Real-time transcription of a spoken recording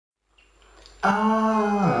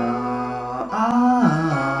Ah,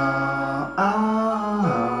 ah,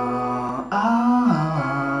 ah,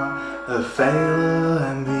 ah, a failure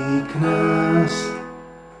and weakness.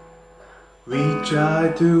 We try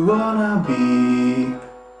to wanna be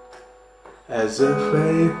as a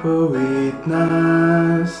faithful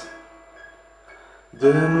witness.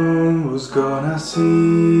 The moon was gonna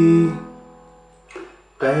see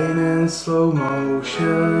pain in slow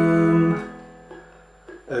motion.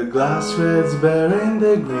 A glass red's bearing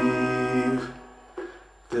the grief,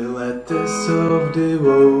 the letters of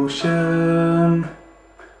devotion.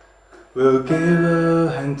 We'll give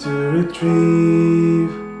a hand to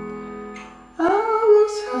retrieve. I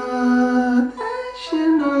was hurt, as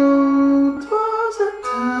you know, 'twas a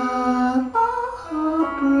time my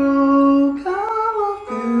heart broke. I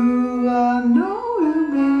love you, I know you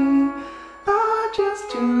mean, I just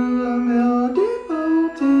do, I'm your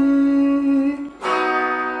devotee.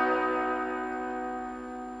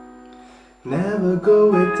 Never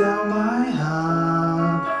go without my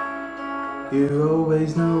heart. You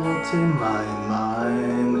always know what's in my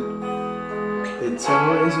mind. It's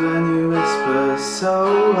always when you whisper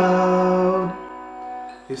so loud.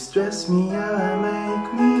 You stress me out and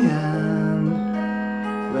make me end.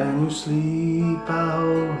 When you sleep I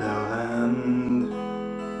hold your hand.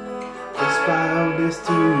 Despite all this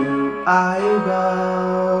to you I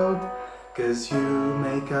vowed, 'cause you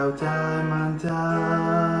make our time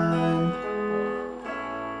untimed.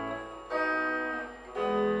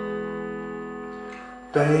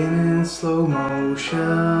 Pain in slow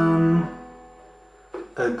motion.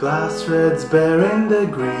 A glass red's bearing the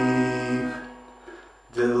grief,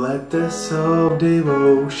 the letters of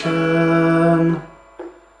devotion.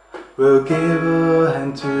 We'll give a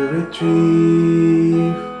hand to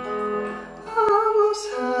retrieve. I was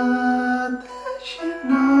hurt, as you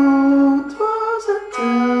know, 'twas a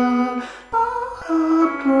time my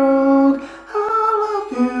heart broke. I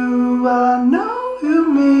love you, I know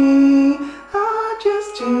you mean, I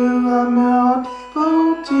just do, I'm your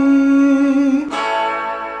devotee.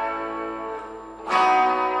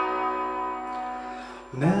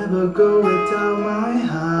 Never go without my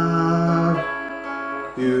heart.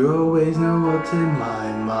 You always know what's in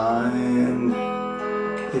my mind.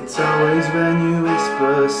 It's always when you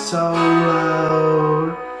whisper so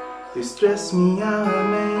loud. You stress me out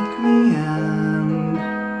and make me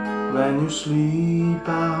end. When you sleep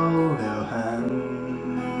I hold your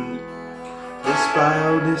hand. Despite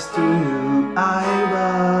all this to you I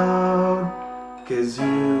vowed, 'cause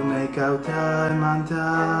you make our time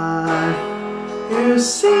untimed. You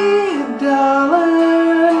see it,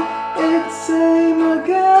 darling, it's same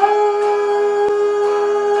again.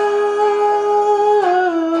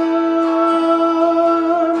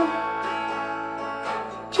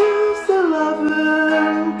 Just a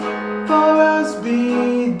loving for us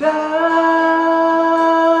be done.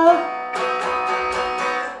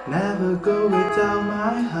 Never go without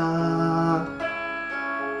my heart.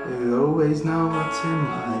 You always know what's in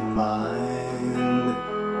my mind.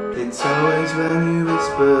 It's always when you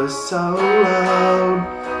whisper so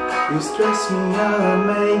loud. You stress me out and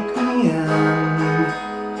make me end.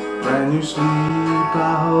 When you sleep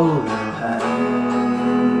I hold your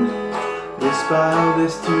hand. Despite all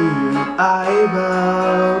this to you I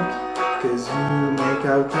vowed, 'cause you make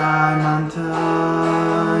our time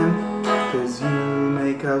untimed. 'Cause you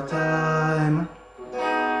make our time